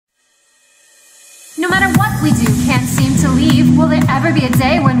No matter what we do, can't seem to leave. Will there ever be a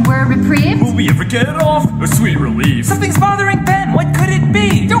day when we're reprieved? Will we ever get it off? A sweet relief. Something's bothering Ben. What could it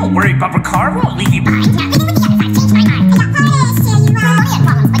be? Don't worry, Bumper Car won't leave you.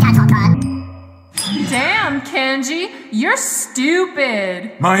 Damn, Kenji, you're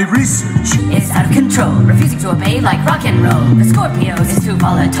stupid. My research is out of control, refusing to obey like rock and roll. The Scorpios is too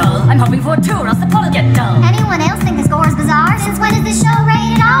volatile. I'm hoping for 2 or else the plot will get dull. Anyone else think the score is bizarre? Since when is this show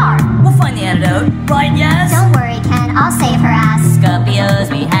rated R? We'll find the antidote, right, yes? Don't worry, Ken, I'll save her ass.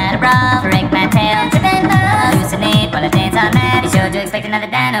 Scorpios, we had a brawl. Break my tail, trip and fall. Hallucinate while I dance on mad. Be sure to expect another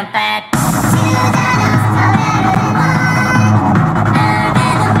dino bat.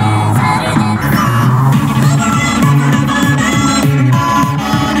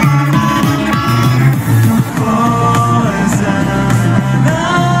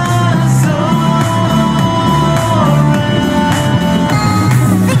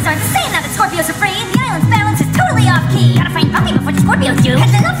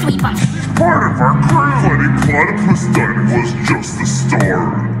 Part of our cryogenic platypus dining was just the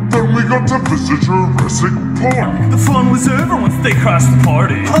start. Then we got to visit Jurassic Park. The fun was over once they crashed the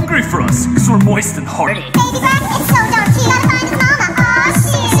party. Hungry for us, cause we're moist and hearty. Baby back, it's so